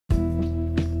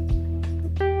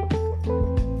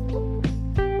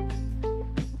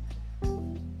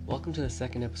Welcome to the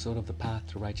second episode of the Path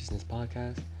to Righteousness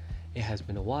podcast. It has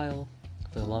been a while.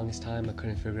 For the longest time, I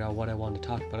couldn't figure out what I wanted to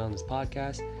talk about on this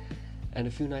podcast. And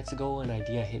a few nights ago, an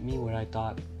idea hit me where I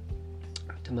thought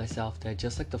to myself that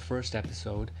just like the first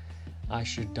episode, I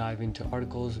should dive into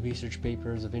articles, research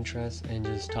papers of interest, and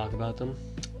just talk about them,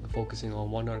 focusing on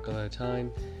one article at a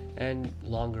time, and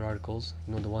longer articles,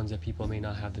 the ones that people may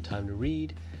not have the time to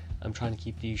read. I'm trying to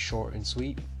keep these short and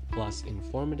sweet, plus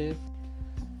informative.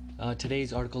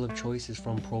 Today's article of choice is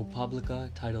from ProPublica,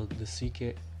 titled The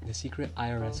Secret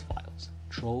IRS Files.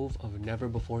 Trove of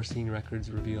never-before-seen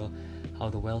records reveal how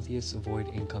the wealthiest avoid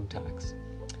income tax.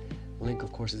 The link,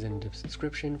 of course, is in the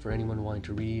description for anyone wanting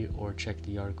to read or check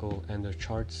the article and the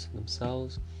charts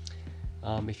themselves.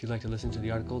 If you'd like to listen to the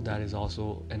article, that is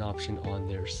also an option on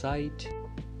their site.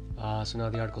 So now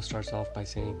the article starts off by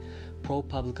saying,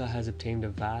 ProPublica has obtained a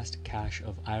vast cache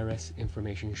of IRS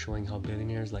information showing how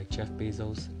billionaires like Jeff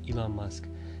Bezos, Elon Musk,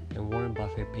 and Warren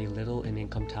Buffett pay little in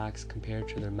income tax compared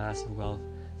to their massive wealth,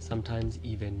 sometimes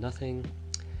even nothing.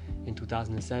 In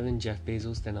 2007, Jeff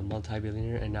Bezos, then a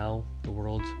multi-billionaire and now the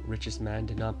world's richest man,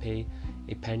 did not pay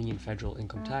a penny in federal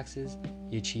income taxes.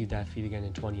 He achieved that feat again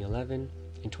in 2011.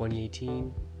 In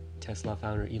 2018, Tesla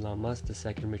founder Elon Musk, the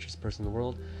second richest person in the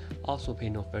world, also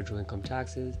paid no federal income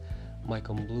taxes.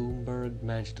 Michael Bloomberg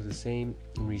managed to do the same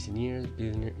in recent years.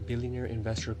 Billionaire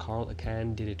investor Carl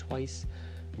Icahn did it twice.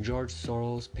 George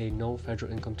Soros paid no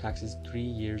federal income taxes 3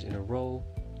 years in a row.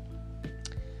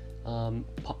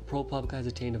 ProPublica has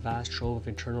attained a vast trove of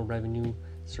internal revenue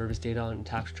service data on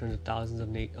tax returns of thousands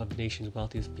of the nation's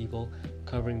wealthiest people,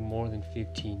 covering more than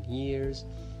 15 years.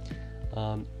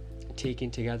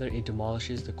 Taken together, it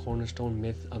demolishes the cornerstone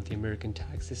myth of the American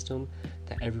tax system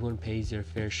that everyone pays their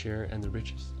fair share and the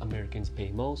richest Americans pay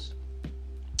most.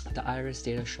 The IRS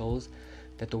data shows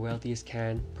that the wealthiest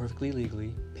can, perfectly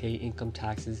legally, pay income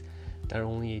taxes that are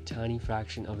only a tiny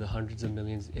fraction of the hundreds of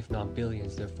millions, if not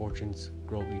billions, their fortunes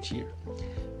grow each year.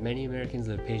 Many Americans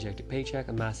live paycheck to paycheck,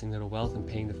 amassing little wealth and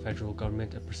paying the federal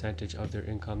government a percentage of their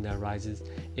income that rises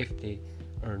if they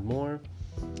earn more.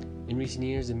 In recent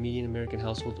years, the median American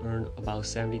household earned about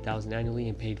 $70,000 annually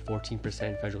and paid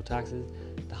 14% federal taxes.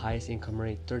 The highest income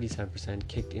rate, 37%,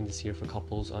 kicked in this year for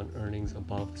couples on earnings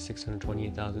above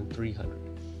 $628,300.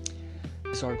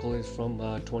 This article is from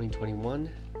 2021,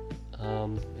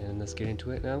 and let's get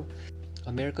into it now.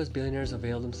 America's billionaires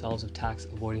avail themselves of tax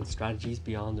avoidance strategies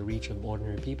beyond the reach of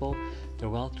ordinary people. Their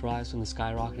wealth derives from the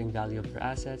skyrocketing value of their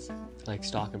assets, like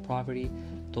stock and property.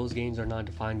 Those gains are not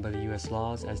defined by the U.S.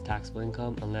 laws as taxable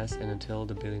income unless and until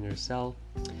the billionaires sell.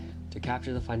 To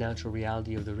capture the financial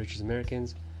reality of the richest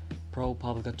Americans,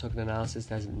 ProPublica took an analysis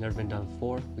that has never been done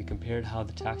before. We compared how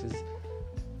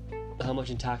much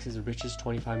in taxes the richest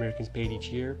 25 Americans paid each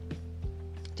year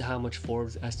to how much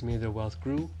Forbes estimated their wealth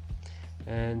grew,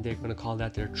 and they're going to call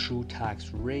that their true tax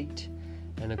rate.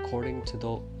 And according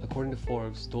to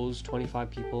Forbes, those 25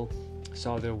 people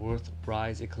saw their worth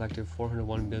rise a collective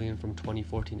 $401 billion from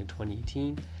 2014 to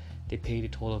 2018. They paid a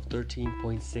total of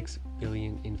 $13.6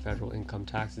 billion in federal income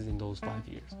taxes in those 5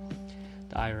 years.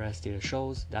 The IRS data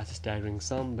shows that's a staggering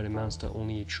sum, but amounts to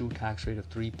only a true tax rate of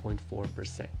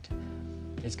 3.4%.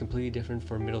 It's completely different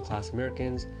for middle-class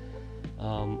Americans,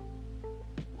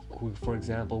 who, for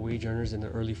example, wage earners in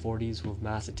their early 40s who have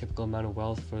amassed a typical amount of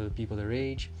wealth for the people their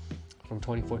age. From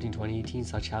 2014 to 2018,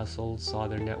 such households saw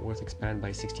their net worth expand by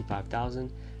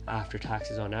 $65,000 after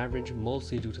taxes on average,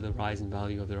 mostly due to the rise in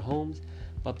value of their homes,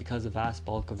 but because the vast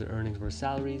bulk of their earnings were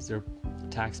salaries, their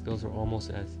tax bills were almost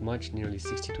as much, nearly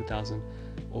 $62,000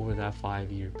 over that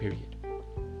 5-year period.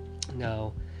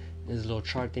 Now, there's a little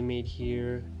chart they made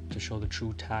here to show the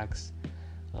true tax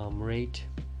rate.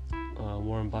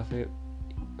 Warren Buffett,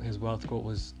 his wealth growth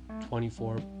was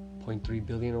 $24.3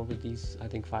 billion over these,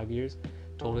 5 years.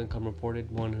 Total income reported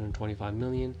 $125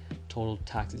 million. Total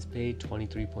taxes paid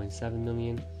 $23.7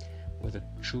 million, with a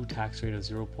true tax rate of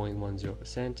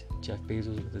 0.10%. Jeff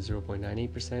Bezos with a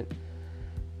 0.98%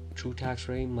 true tax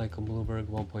rate. Michael Bloomberg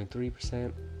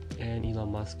 1.3%, and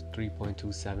Elon Musk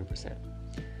 3.27%.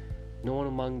 No one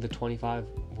among the 25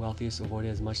 wealthiest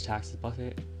avoided as much tax as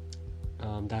Buffett.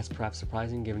 That's perhaps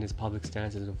surprising given his public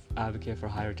stance as an advocate for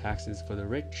higher taxes for the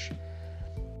rich.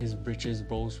 His riches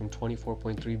rose from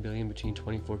 $24.3 billion between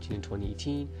 2014 and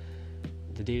 2018.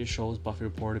 The data shows Buffett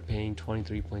reported paying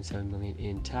 $23.7 million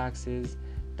in taxes.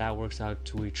 That works out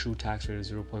to a true tax rate of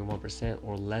 0.1%,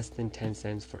 or less than 10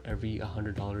 cents for every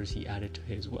 $100 he added to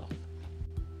his wealth.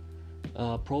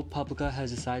 ProPublica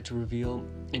has decided to reveal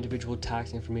individual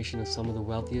tax information of some of the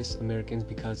wealthiest Americans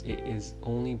because it is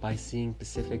only by seeing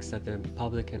specifics that the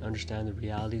public can understand the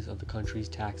realities of the country's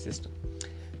tax system.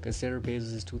 Consider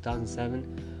Bezos'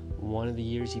 2007 One of the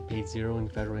years he paid zero in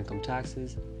federal income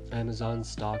taxes. Amazon's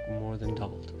stock more than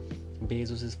doubled.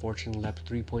 Bezos' fortune leapt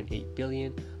 3.8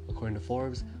 billion, according to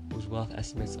Forbes, whose wealth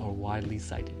estimates are widely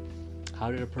cited.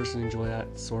 How did a person enjoy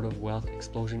that sort of wealth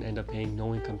explosion end up paying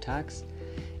no income tax?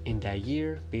 In that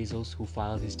year, Bezos, who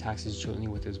filed his taxes jointly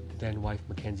with his then-wife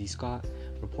Mackenzie Scott,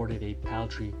 reported a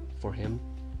paltry for him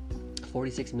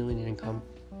 $46 million in income,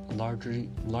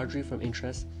 largely from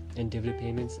interest and dividend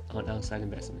payments on outside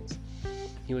investments.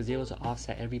 He was able to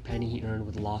offset every penny he earned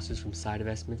with losses from side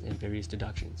investments and various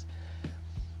deductions,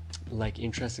 like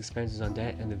interest expenses on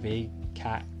debt and the vague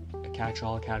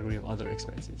catch-all category of other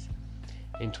expenses.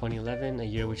 In 2011, a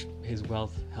year which his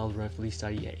wealth held roughly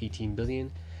steady at $18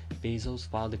 billion, Bezos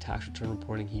filed a tax return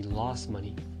reporting he lost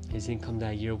money. His income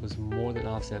that year was more than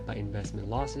offset by investment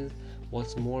losses.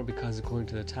 What's more, because according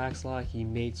to the tax law, he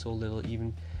made so little, he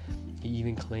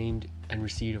even claimed and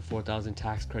received a $4,000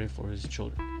 tax credit for his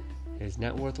children. His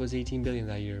net worth was $18 billion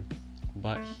that year,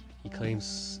 but according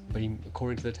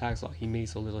to the tax law, he made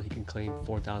so little he can claim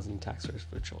 $4,000 tax credits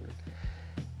for children.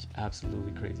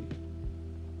 Absolutely crazy.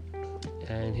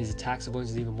 And his tax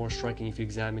avoidance is even more striking if you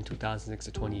examine 2006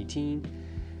 to 2018,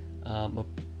 a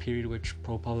period which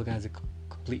ProPublica has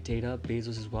complete data.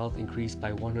 Bezos' wealth increased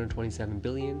by $127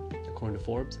 billion, according to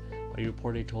Forbes, but he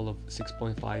reported a total of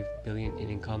 $6.5 billion in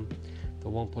income. The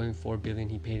 $1.4 billion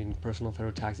he paid in personal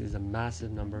federal taxes is a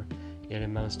massive number, yet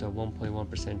amounts to a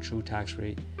 1.1% true tax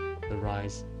rate, the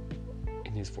rise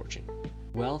in his fortune.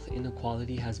 Wealth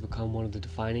inequality has become one of the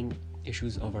defining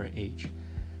issues of our age.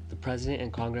 The President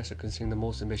and Congress are considering the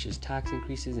most ambitious tax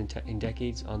increases in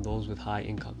decades on those with high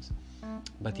incomes.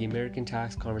 But the American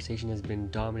tax conversation has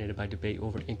been dominated by debate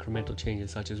over incremental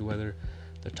changes, such as whether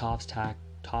the top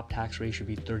tax rate should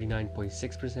be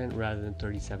 39.6% rather than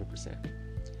 37%.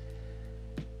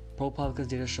 ProPublica's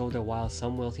data show that while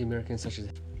some wealthy Americans, such as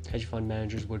hedge fund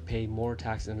managers, would pay more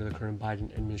taxes under the current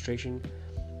Biden administration,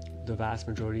 the vast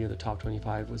majority of the top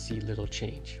 25 would see little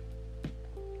change.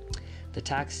 The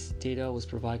tax data was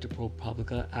provided to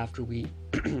ProPublica after we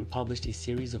published a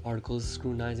series of articles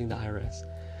scrutinizing the IRS.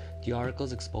 The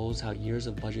articles exposed how years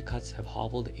of budget cuts have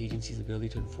hobbled the agency's ability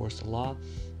to enforce the law,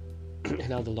 and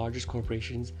how the largest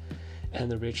corporations and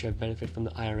the rich have benefited from the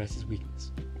IRS's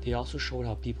weakness. They also showed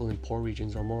how people in poor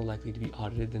regions are more likely to be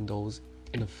audited than those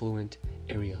in affluent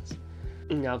areas.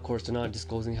 Now, of course, they're not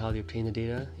disclosing how they obtained the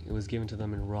data. It was given to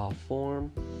them in raw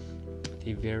form.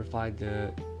 They verified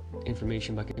the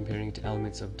information by comparing it to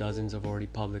elements of dozens of already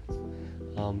public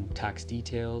tax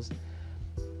details.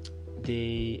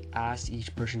 They asked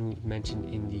each person who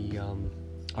mentioned in the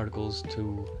articles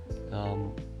to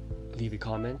leave a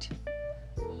comment,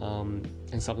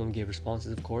 and some of them gave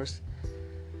responses, of course.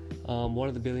 One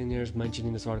of the billionaires mentioned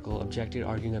in this article objected,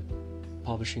 arguing that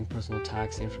publishing personal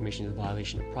tax information is a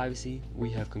violation of privacy.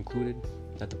 We have concluded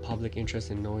that the public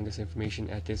interest in knowing this information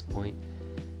at this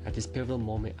pivotal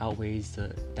moment outweighs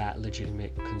that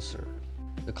legitimate concern.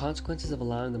 The consequences of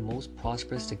allowing the most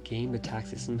prosperous to game the tax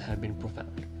system have been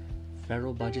profound.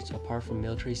 Federal budgets, apart from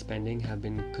military spending, have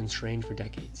been constrained for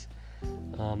decades.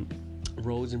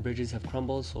 Roads and bridges have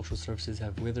crumbled, social services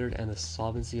have withered, and the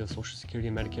solvency of Social Security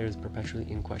and Medicare is perpetually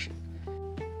in question.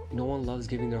 No one loves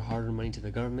giving their hard-earned money to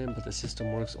the government, but the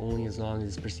system works only as long as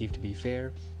it's perceived to be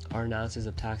fair. Our analysis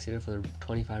of tax data for the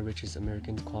 25 richest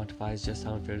Americans quantifies just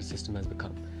how unfair the system has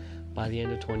become. By the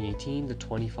end of 2018, the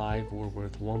 25 were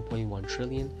worth $1.1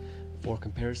 trillion. For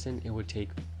comparison, it would take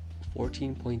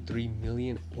 14.3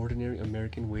 million ordinary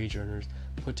American wage earners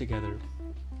put together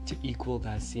to equal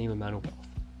that same amount of wealth.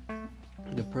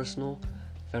 The personal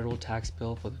federal tax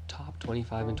bill for the top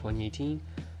 25 in 2018,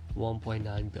 $1.9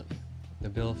 billion. The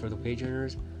bill for the wage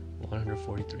earners,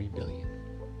 $143 billion.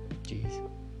 Jeez.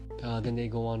 Then they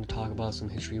go on to talk about some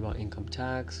history about income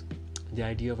tax. The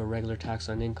idea of a regular tax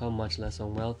on income, much less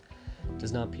on wealth,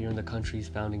 does not appear in the country's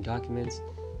founding documents.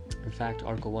 In fact,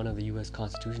 Article 1 of the U.S.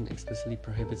 Constitution explicitly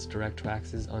prohibits direct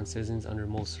taxes on citizens under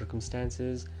most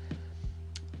circumstances.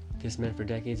 This meant for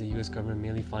decades the U.S. government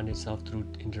mainly funded itself through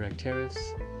indirect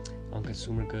tariffs on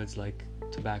consumer goods like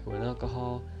tobacco and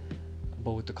alcohol.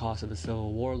 But with the cost of the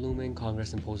Civil War looming,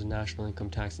 Congress imposed a national income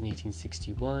tax in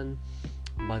 1861.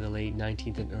 By the late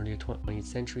 19th and early 20th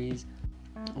centuries,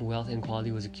 wealth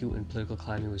inequality was acute and political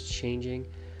climate was changing.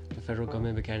 The federal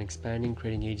government began expanding,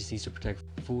 creating agencies to protect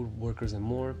food workers and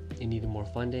more. It needed more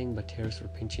funding, but tariffs were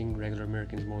pinching regular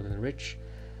Americans more than the rich.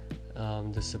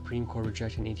 The Supreme Court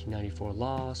rejected an 1894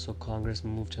 law, so Congress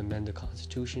moved to amend the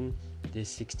Constitution.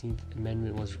 This 16th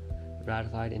Amendment was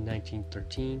ratified in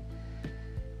 1913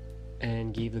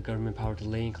 and gave the government power to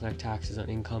lay and collect taxes on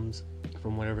incomes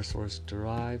from whatever source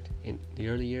derived. In the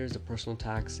early years, the personal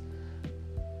tax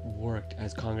worked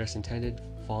as Congress intended,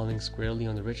 falling squarely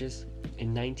on the richest.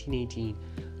 In 1918,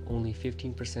 only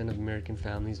 15% of American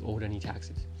families owed any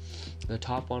taxes. The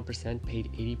top 1%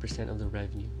 paid 80% of the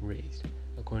revenue raised,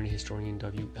 according to historian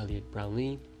W. Elliott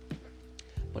Brownlee.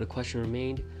 But a question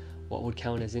remained: what would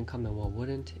count as income and what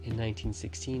wouldn't? In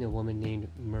 1916, a woman named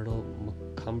Myrtle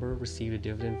Macomber received a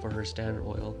dividend for her Standard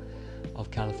Oil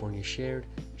of California shared.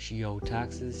 She owed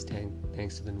taxes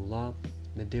thanks to the new law.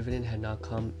 The dividend had not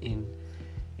come in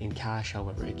cash,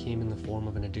 however. It came in the form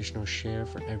of an additional share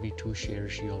for every 2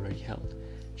 shares she already held.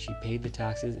 She paid the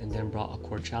taxes and then brought a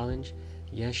court challenge.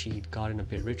 Yes, she'd gotten a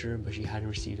bit richer, but she hadn't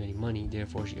received any money.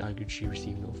 Therefore, she argued she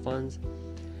received no funds.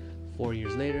 4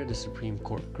 years later, the Supreme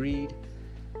Court agreed.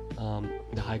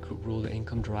 The High Court ruled that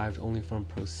income derived only from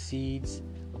proceeds.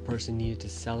 A person needed to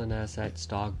sell an asset,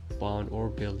 stock, bond, or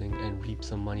building and reap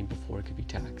some money before it could be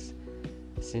taxed.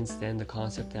 Since then, the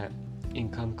concept that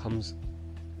income comes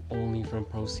only from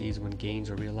proceeds when gains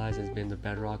are realized has been the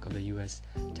bedrock of the U.S.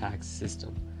 tax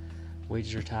system.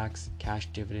 Wages are taxed, cash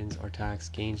dividends are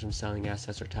taxed, gains from selling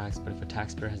assets are taxed, but if a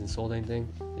taxpayer hasn't sold anything,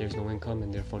 there's no income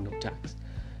and therefore no tax.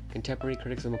 Contemporary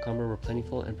critics of Macomber were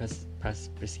plentiful and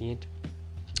prescient.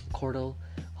 Cordell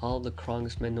Hull, the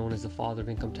congressman known as the father of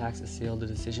income tax, assailed the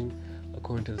decision.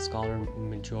 According to the scholar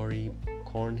Marjorie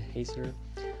Kornheiser,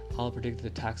 Hull predicted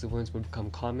that tax avoidance would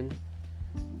become common,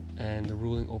 and the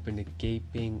ruling opened a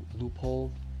gaping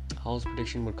loophole. Hull's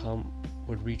prediction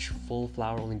would reach full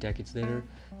flower only decades later,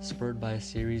 spurred by a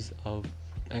series of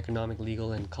economic,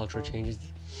 legal, and cultural changes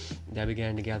that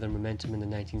began to gather momentum in the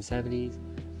 1970s.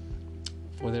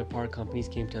 For their part, companies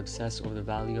came to obsess over the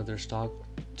value of their stock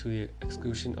to the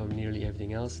exclusion of nearly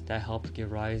everything else. That helped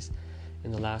give rise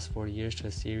in the last 40 years to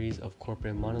a series of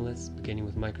corporate monoliths, beginning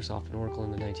with Microsoft and Oracle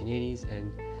in the 1980s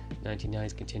and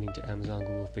 1990s, continuing to Amazon,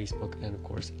 Google, Facebook, and of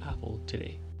course Apple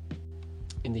today.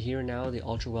 In the here and now, the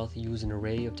ultra-wealthy use an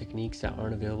array of techniques that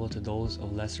aren't available to those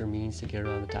of lesser means to get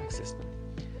around the tax system.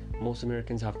 Most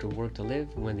Americans have to work to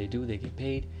live. When they do, they get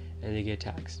paid and they get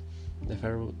taxed. The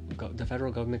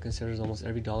federal government considers almost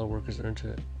every dollar workers earn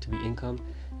to be income,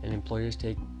 and employers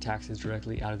take taxes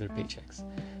directly out of their paychecks.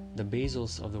 The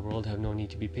Bezos of the world have no need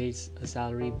to be paid a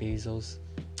salary. Bezos'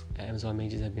 Amazon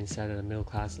wages have been set at a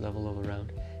middle-class level of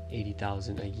around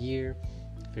 $80,000 a year.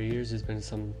 For years, there's been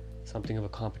something of a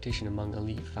competition among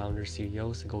elite founders,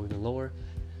 CEOs to go even lower.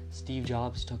 Steve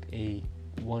Jobs took a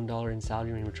 $1 in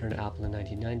salary in return to Apple in the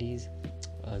 1990s.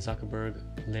 Zuckerberg,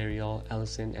 Larry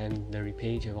Ellison, and Larry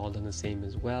Page have all done the same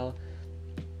as well.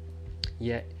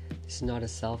 Yet, this is not a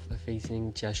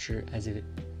self-effacing gesture as it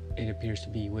appears to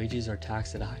be. Wages are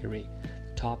taxed at a high rate.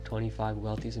 The top 25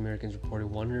 wealthiest Americans reported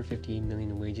 $158 million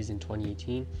in wages in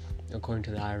 2018, according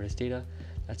to the IRS data.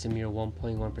 That's a mere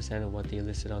 1.1% of what they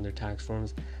listed on their tax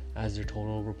forms as their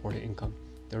total reported income.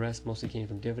 The rest mostly came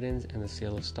from dividends and the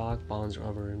sale of stock, bonds, or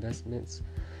other investments,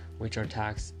 which are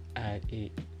taxed at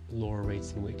a lower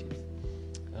rates than wages.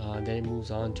 Then it moves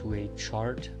on to a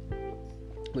chart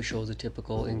which shows the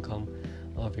typical income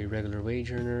of a regular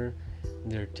wage earner,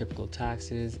 their typical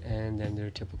taxes, and then their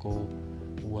typical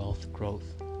wealth growth.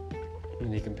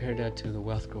 And they compare that to the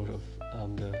wealth growth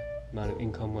of the amount of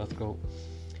income wealth growth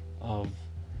of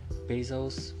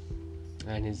Bezos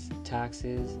and his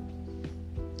taxes.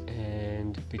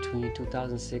 And between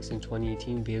 2006 and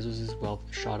 2018, Bezos' wealth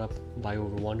shot up by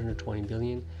over $120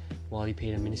 billion, while he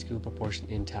paid a minuscule proportion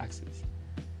in taxes.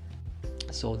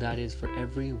 So that is, for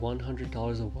every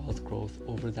 $100 of wealth growth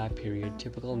over that period,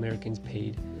 typical Americans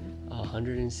paid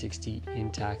 $160 in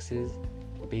taxes.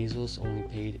 Bezos only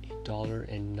paid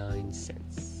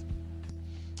 $1.09.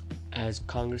 As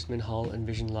Congressman Hull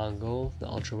envisioned long ago, the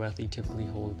ultra-wealthy typically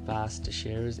hold fast to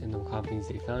shares in the companies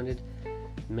they founded.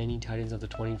 Many titans of the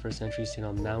 21st century sit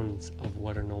on mountains of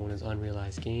what are known as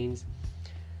unrealized gains,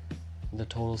 the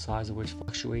total size of which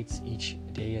fluctuates each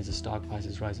day as the stock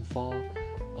prices rise and fall.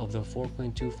 Of the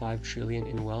 $4.25 trillion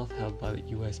in wealth held by the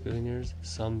U.S. billionaires,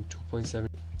 some $2.7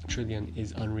 trillion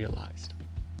is unrealized.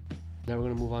 Now we're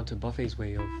going to move on to Buffett's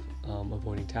way of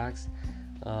avoiding tax.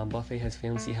 Buffett has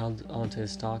famously held onto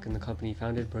his stock in the company he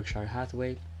founded, Berkshire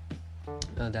Hathaway,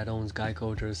 that owns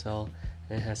Geico, Duracell,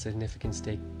 and has significant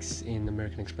stakes in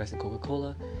American Express and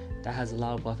Coca-Cola. That has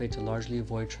allowed Buffett to largely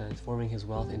avoid transforming his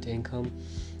wealth into income.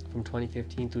 From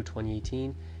 2015 through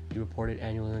 2018, he reported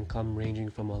annual income ranging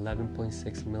from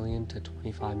 $11.6 million to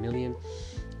 $25 million.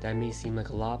 That may seem like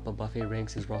a lot, but Buffett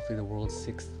ranks as roughly the world's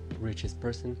 6th richest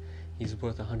person. He's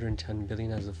worth $110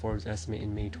 billion as of Forbes estimate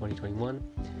in May 2021.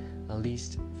 At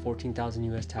least 14,000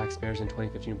 U.S. taxpayers in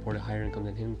 2015 reported higher income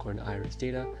than him, according to IRS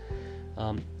data.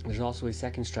 There's also a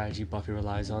second strategy Buffett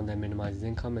relies on that minimizes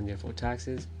income and therefore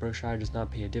taxes. Berkshire does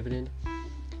not pay a dividend.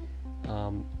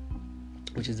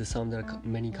 which is the sum that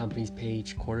many companies pay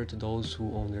each quarter to those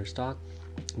who own their stock.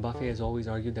 Buffett has always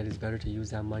argued that it's better to use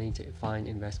that money to find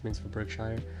investments for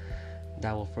Berkshire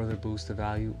that will further boost the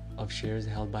value of shares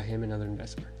held by him and other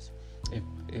investors.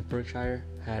 If Berkshire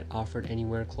had offered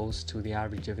anywhere close to the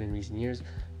average dividend in recent years,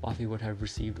 Buffett would have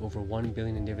received over $1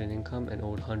 billion in dividend income and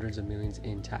owed hundreds of millions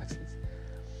in taxes.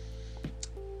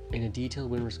 In a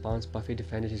detailed written response, Buffett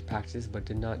defended his practices but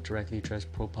did not directly address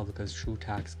ProPublica's true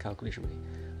tax calculation rate.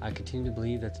 "I continue to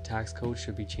believe that the tax code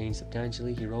should be changed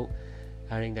substantially," he wrote,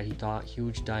 adding that he thought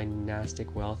huge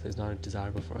dynastic wealth is not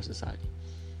desirable for our society.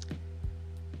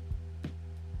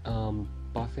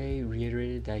 Buffett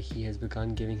reiterated that he has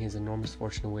begun giving his enormous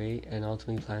fortune away and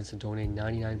ultimately plans to donate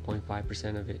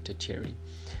 99.5% of it to charity.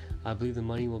 "I believe the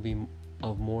money will be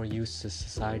of more use to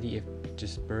society if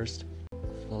dispersed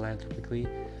philanthropically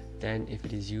than if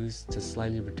it is used to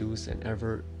slightly reduce an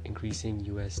ever-increasing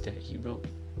U.S. debt," he wrote.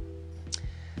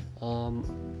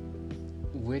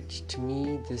 Which, to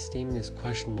me, this statement is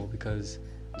questionable because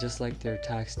just like their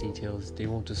tax details, they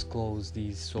won't disclose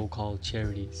these so-called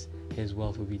charities his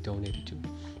wealth will be donated to.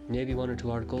 Maybe one or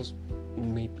two articles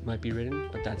might be written,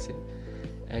 but that's it.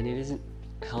 And it isn't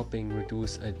helping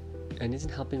reduce a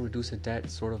debt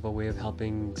sort of a way of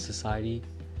helping society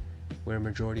where a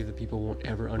majority of the people won't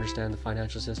ever understand the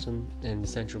financial system and the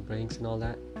central banks and all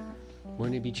that?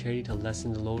 Wouldn't it be charity to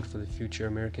lessen the load for the future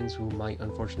Americans who might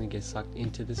unfortunately get sucked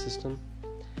into the system?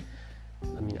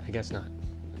 I mean, I guess not.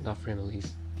 Not for him at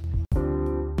least.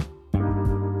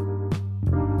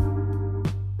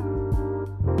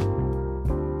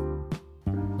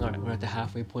 Alright, we're at the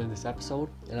halfway point of this episode,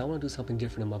 and I want to do something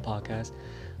different in my podcast.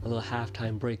 A little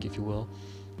halftime break, if you will.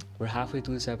 We're halfway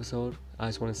through this episode. I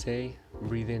just want to say,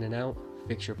 breathe in and out,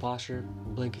 fix your posture,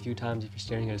 blink a few times if you're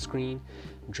staring at a screen,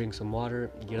 drink some water,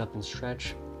 get up and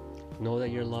stretch. Know that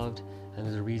you're loved, and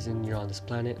there's a reason you're on this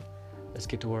planet. Let's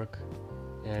get to work,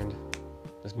 and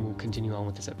let's continue on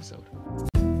with this episode.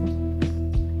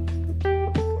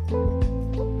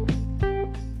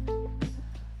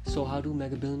 So how do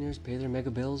mega billionaires pay their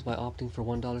mega bills by opting for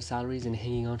 $1 salaries and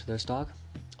hanging on to their stock?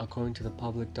 According to the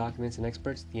public documents and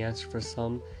experts, the answer for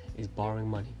some is borrowing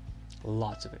money.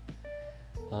 Lots of it.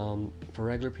 For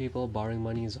regular people, borrowing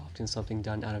money is often something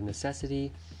done out of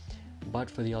necessity, but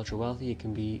for the ultra wealthy, it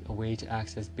can be a way to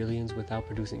access billions without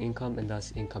producing income and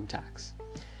thus income tax.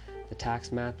 The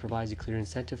tax math provides a clear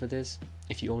incentive for this.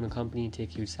 If you own a company and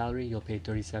take a huge salary, you'll pay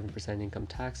 37% income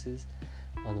taxes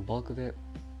on the bulk of it.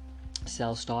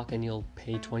 Sell stock and you'll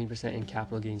pay 20% in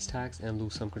capital gains tax and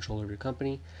lose some control of your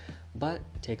company. But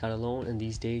take out a loan and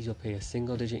these days you'll pay a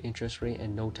single-digit interest rate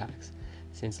and no tax.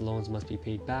 Since loans must be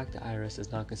paid back, the IRS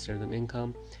does not consider them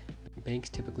income. Banks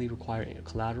typically require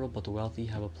collateral, but the wealthy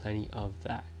have a plenty of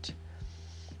that.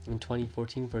 In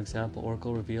 2014, for example,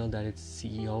 Oracle revealed that its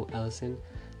CEO, Ellison,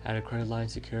 had a credit line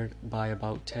secured by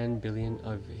about 10 billion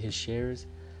of his shares.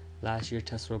 Last year,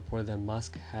 Tesla reported that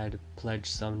Musk had pledged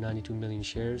some 92 million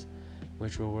shares,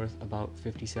 which were worth about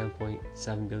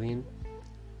 57.7 billion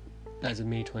as of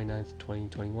May 29,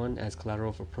 2021, as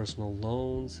collateral for personal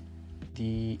loans.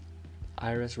 The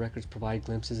IRS records provide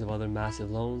glimpses of other massive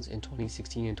loans. In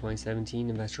 2016 and 2017,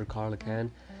 investor Carl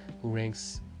Icahn, who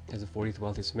ranks as the 40th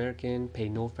wealthiest American,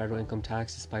 paid no federal income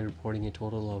tax despite reporting a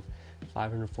total of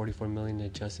 544 million in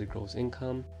adjusted gross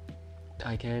income.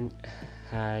 Icahn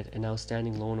had an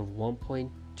outstanding loan of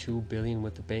 1.2 billion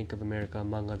with the Bank of America,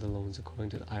 among other loans, according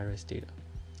to the IRS data.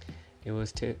 It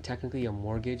was technically a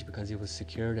mortgage because it was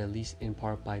secured at least in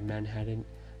part by Manhattan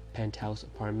penthouse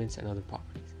apartments and other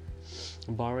properties.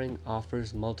 Borrowing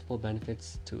offers multiple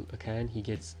benefits to Icahn. He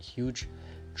gets huge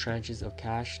tranches of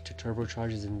cash to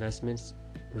turbocharge his investments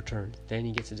returned. Then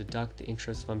he gets to deduct the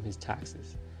interest from his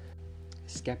taxes.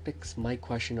 Skeptics might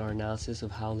question our analysis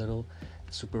of how little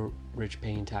the super rich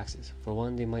pay in taxes. For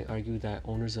one, they might argue that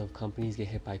owners of companies get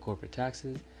hit by corporate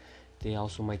taxes. They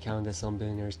also might count that some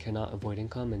billionaires cannot avoid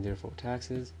income and therefore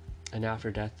taxes. And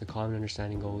after death, the common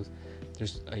understanding goes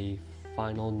there's a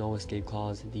final no escape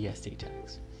clause, the estate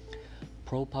tax.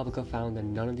 ProPublica found that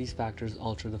none of these factors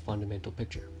alter the fundamental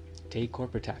picture. Take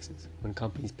corporate taxes. When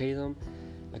companies pay them,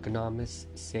 economists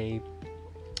say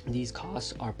these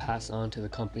costs are passed on to the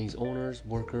company's owners,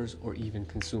 workers, or even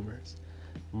consumers.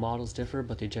 Models differ,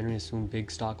 but they generally assume big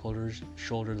stockholders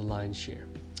shoulder the lion's share.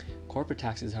 Corporate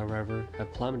taxes, however,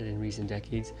 have plummeted in recent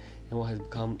decades and what has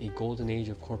become a golden age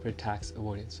of corporate tax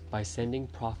avoidance. By sending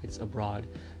profits abroad,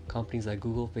 companies like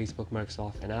Google, Facebook,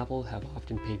 Microsoft, and Apple have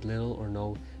often paid little or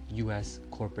no U.S.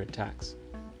 corporate tax.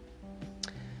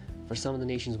 For some of the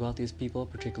nation's wealthiest people,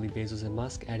 particularly Bezos and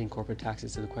Musk, adding corporate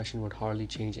taxes to the question would hardly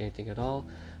change anything at all.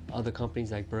 Other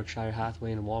companies like Berkshire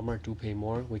Hathaway and Walmart do pay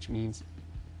more, which means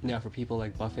Now, for people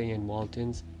like Buffett and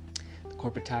Waltons, the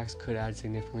corporate tax could add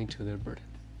significantly to their burden.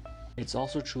 It's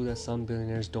also true that some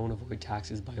billionaires don't avoid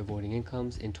taxes by avoiding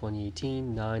incomes. In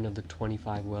 2018, 9 of the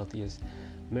 25 wealthiest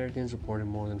Americans reported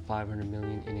more than $500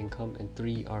 million in income, and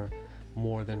 3 are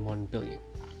more than $1 billion.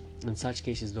 In such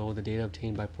cases, though, the data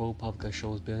obtained by ProPublica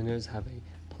shows billionaires have a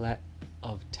plethora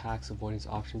of tax avoidance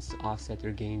options to offset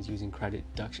their gains using credit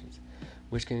deductions,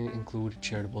 which can include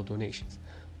charitable donations,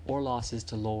 or losses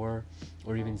to lower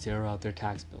or even zero out their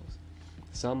tax bills.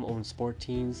 Some own sport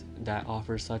teams that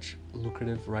offer such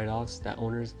lucrative write-offs that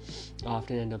owners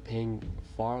often end up paying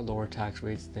far lower tax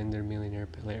rates than their millionaire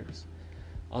players.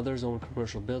 Others own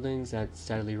commercial buildings that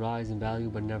steadily rise in value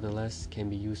but nevertheless can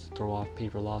be used to throw off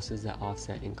paper losses that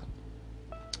offset income.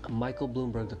 Michael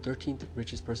Bloomberg, the 13th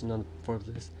richest person on the Forbes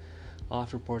list,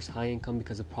 often reports high income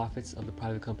because the profits of the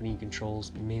private company he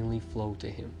controls mainly flow to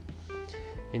him.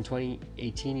 In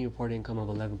 2018, he reported income of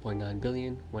 $11.9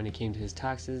 billion. When it came to his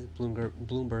taxes,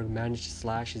 Bloomberg managed to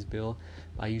slash his bill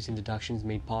by using deductions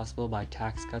made possible by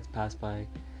tax cuts passed by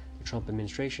the Trump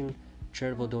administration,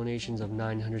 charitable donations of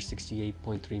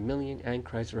 $968.3 million, and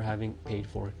credits for having paid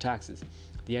for taxes.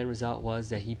 The end result was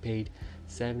that he paid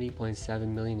 $70.7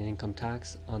 million in income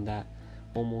tax on that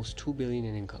almost $2 billion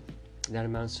in income. That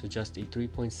amounts to just a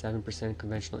 3.7%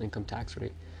 conventional income tax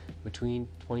rate. Between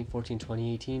 2014 and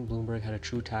 2018, Bloomberg had a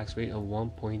true tax rate of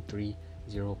 1.30%.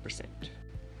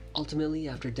 Ultimately,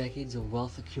 after decades of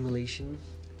wealth accumulation,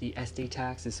 the estate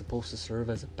tax is supposed to serve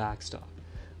as a backstop,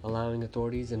 allowing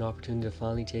authorities an opportunity to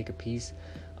finally take a piece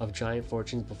of giant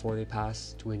fortunes before they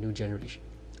pass to a new generation.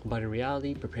 But in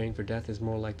reality, preparing for death is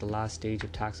more like the last stage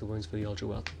of tax avoidance for the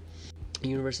ultra-wealthy.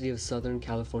 University of Southern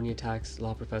California tax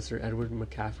law professor Edward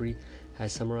McCaffrey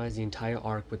has summarized the entire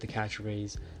arc with the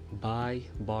catchphrase, buy,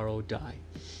 borrow, die.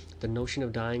 The notion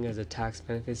of dying as a tax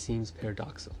benefit seems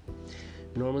paradoxical.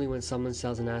 Normally, when someone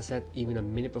sells an asset, even a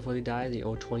minute before they die, they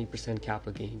owe 20%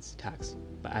 capital gains tax.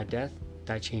 But at death,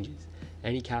 that changes.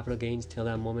 Any capital gains till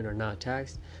that moment are not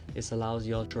taxed. This allows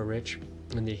the ultra-rich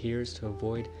and their heirs to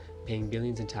avoid paying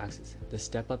billions in taxes. The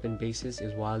step up in basis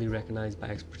is widely recognized by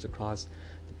experts across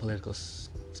the political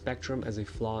spectrum as a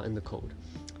flaw in the code.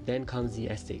 Then comes the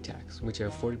estate tax, which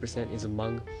at 40% is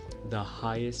among the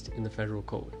highest in the federal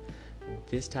code.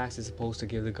 This tax is supposed to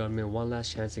give the government one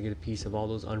last chance to get a piece of all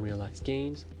those unrealized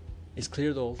gains. It's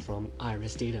clear though from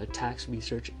IRS data, tax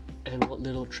research, and what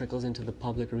little trickles into the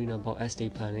public arena about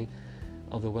estate planning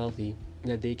of the wealthy,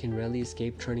 that they can rarely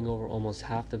escape turning over almost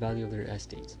half the value of their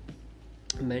estates.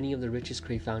 Many of the richest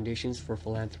create foundations for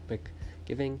philanthropic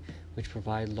giving, which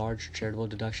provide large charitable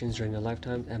deductions during their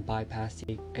lifetime and bypass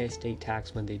the estate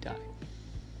tax when they die.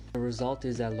 The result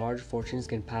is that large fortunes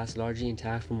can pass largely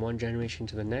intact from one generation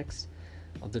to the next.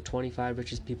 Of the 25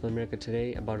 richest people in America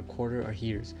today, about a quarter are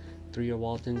heirs. 3 are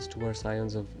Waltons, 2 are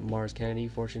scions of Mars Kennedy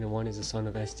Fortune, and 1 is the son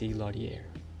of Estee Lauder,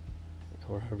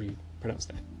 or however you pronounce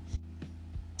that.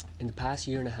 In the past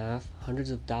year and a half,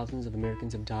 hundreds of thousands of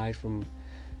Americans have died from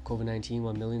COVID-19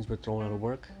 while millions were thrown out of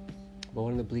work. But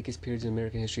one of the bleakest periods in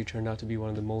American history turned out to be one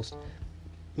of the most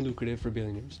lucrative for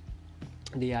billionaires.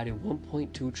 They added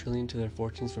 $1.2 trillion to their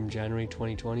fortunes from January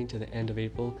 2020 to the end of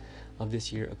April of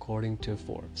this year, according to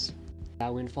Forbes.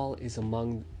 That windfall is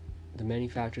among the many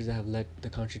factors that have led the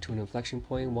country to an inflection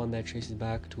point, one that traces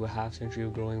back to a half-century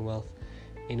of growing wealth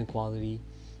inequality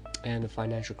and the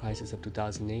financial crisis of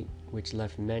 2008, which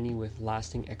left many with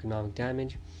lasting economic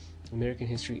damage. American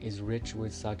history is rich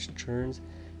with such turns.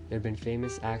 There have been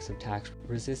famous acts of tax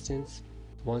resistance.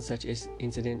 One such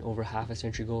incident over half a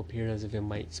century ago appeared as if it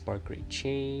might spark great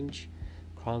change.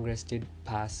 Congress did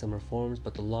pass some reforms,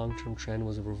 but the long-term trend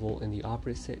was a revolt in the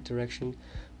opposite direction,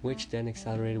 which then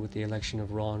accelerated with the election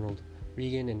of Ronald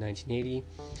Reagan in 1980.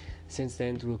 Since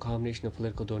then, through a combination of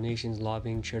political donations,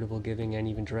 lobbying, charitable giving, and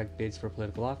even direct bids for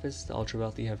political office, the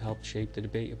ultra-wealthy have helped shape the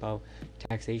debate about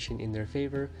taxation in their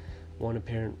favor. One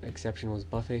apparent exception was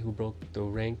Buffett, who broke the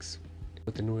ranks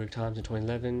with the New York Times in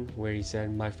 2011, where he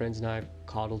said, "My friends and I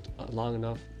coddled long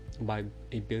enough by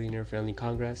a billionaire-friendly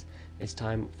Congress. It's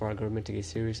time for our government to get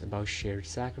serious about shared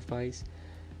sacrifice."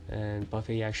 And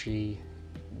Buffett actually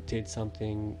did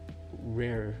something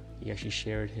rare. He actually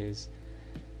shared his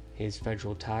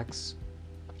federal tax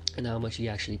and how much he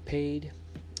actually paid.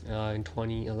 In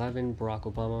 2011,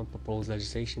 Barack Obama proposed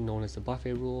legislation known as the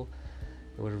Buffett Rule.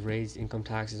 It would have raised income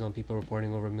taxes on people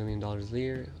reporting over $1 million a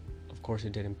year. Of course,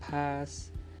 it didn't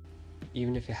pass.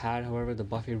 Even if it had, however, the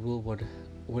Buffett Rule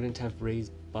wouldn't have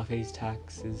raised Buffett's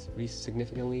taxes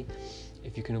significantly.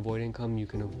 If you can avoid income, you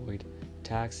can avoid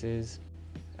taxes.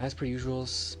 As per usual,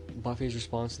 Buffett's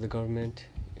response to the government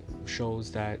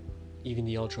shows that even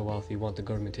the ultra-wealthy want the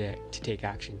government to take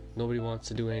action. Nobody wants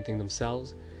to do anything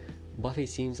themselves. Buffett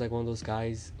seems like one of those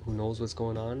guys who knows what's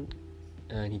going on,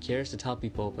 and he cares to tell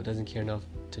people but doesn't care enough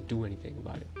to do anything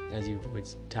about it, as he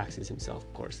avoids taxes himself,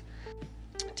 of course.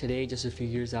 Today, just a few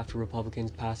years after Republicans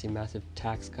passed a massive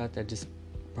tax cut that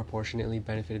disproportionately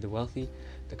benefited the wealthy,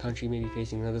 the country may be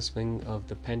facing another swing of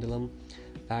the pendulum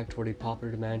back toward a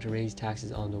popular demand to raise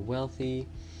taxes on the wealthy.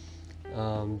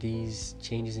 These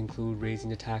changes include raising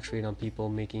the tax rate on people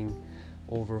making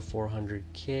over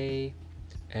 400K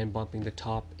and bumping the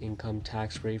top income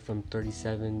tax rate from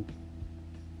 37%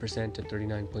 to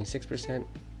 39.6%,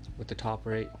 with the top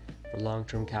rate for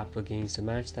long-term capital gains to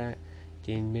match that.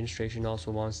 The administration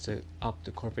also wants to up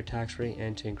the corporate tax rate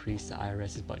and to increase the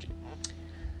IRS's budget.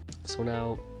 So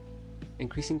now,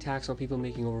 increasing tax on people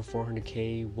making over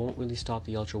 400K won't really stop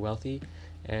the ultra wealthy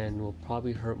and will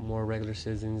probably hurt more regular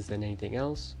citizens than anything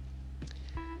else.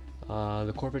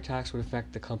 The corporate tax would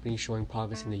affect the companies showing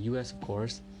profits in the US, of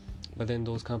course, but then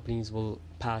those companies will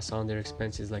pass on their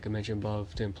expenses, like I mentioned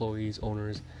above, to employees,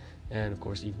 owners, and of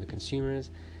course even the consumers.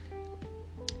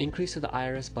 Increase of the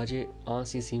IRS budget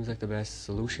honestly seems like the best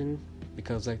solution,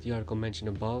 because like the article mentioned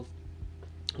above,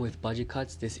 with budget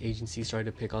cuts, this agency started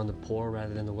to pick on the poor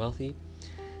rather than the wealthy.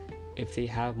 If they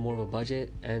have more of a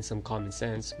budget and some common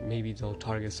sense, maybe they'll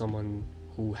target someone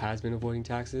who has been avoiding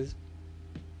taxes.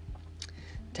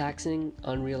 Taxing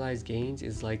unrealized gains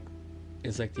is like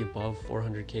the above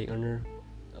 400K earner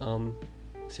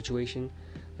situation.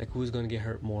 Like, who's going to get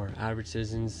hurt more? Average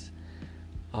citizens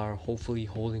are hopefully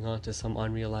holding on to some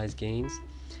unrealized gains,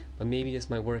 but maybe this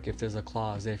might work if there's a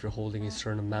clause that if you're holding a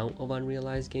certain amount of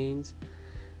unrealized gains,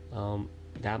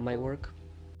 that might work.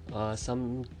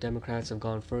 Some Democrats have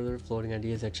gone further, floating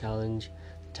ideas that challenge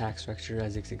the tax structure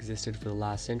as it's existed for the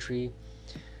last century.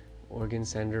 Oregon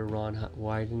Senator Ron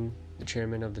Wyden, the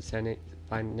chairman of the Senate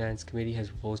Finance Committee, has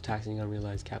proposed taxing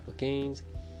unrealized capital gains.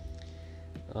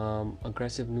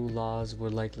 Aggressive new laws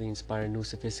would likely inspire new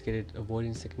sophisticated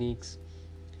avoidance techniques.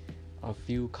 A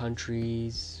few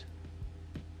countries,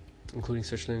 including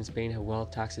Switzerland and Spain, have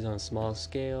wealth taxes on a small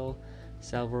scale.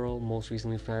 Several, most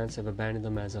recently France, have abandoned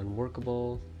them as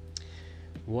unworkable.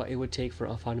 What it would take for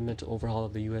a fundamental overhaul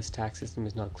of the US tax system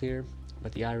is not clear,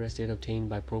 but the IRS data obtained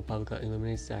by ProPublica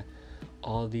illuminates that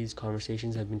all these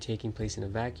conversations have been taking place in a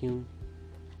vacuum.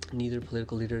 Neither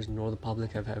political leaders nor the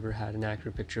public have ever had an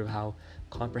accurate picture of how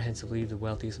comprehensively the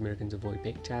wealthiest Americans avoid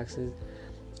paying taxes.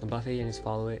 Buffett and his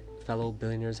fellow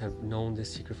billionaires have known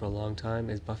this secret for a long time.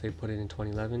 As Buffett put it in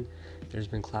 2011, there's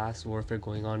been class warfare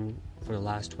going on for the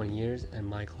last 20 years, and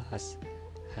my class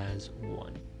has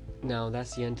won. Now,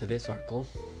 that's the end to this article.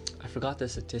 I forgot the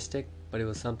statistic, but it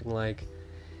was something like,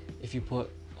 if you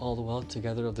put all the wealth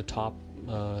together of the top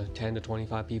 10 to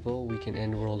 25 people, we can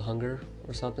end world hunger,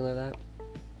 or something like that.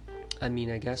 I mean,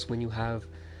 I guess when you have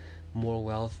more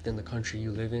wealth than the country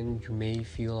you live in, you may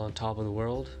feel on top of the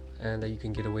world, and that you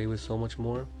can get away with so much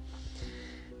more.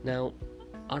 Now,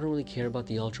 I don't really care about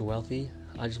the ultra wealthy.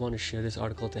 I just want to share this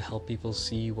article to help people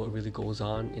see what really goes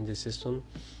on in this system.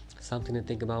 Something to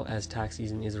think about as tax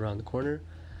season is around the corner.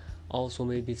 Also,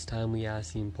 maybe it's time we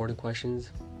ask the important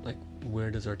questions, like, where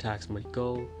does our tax money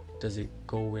go? Does it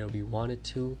go where we want it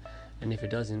to? And if it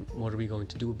doesn't, what are we going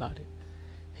to do about it?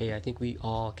 Hey, I think we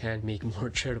all can make more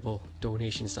charitable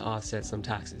donations to offset some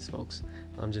taxes, folks.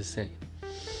 I'm just saying.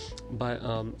 But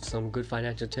some good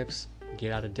financial tips: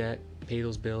 get out of debt, pay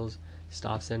those bills,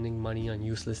 stop sending money on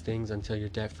useless things until you're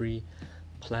debt free,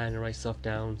 plan and write stuff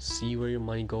down, see where your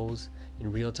money goes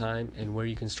in real time and where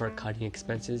you can start cutting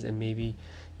expenses and maybe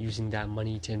using that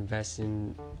money to invest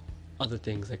in other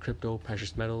things like crypto,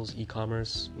 precious metals,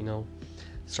 e-commerce,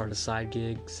 start a side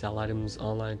gig, sell items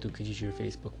online through Kijiji or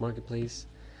Facebook Marketplace.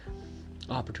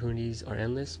 Opportunities are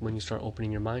endless when you start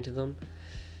opening your mind to them.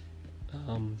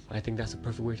 I think that's a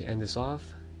perfect way to end this off.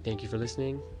 Thank you for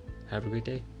listening. Have a great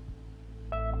day.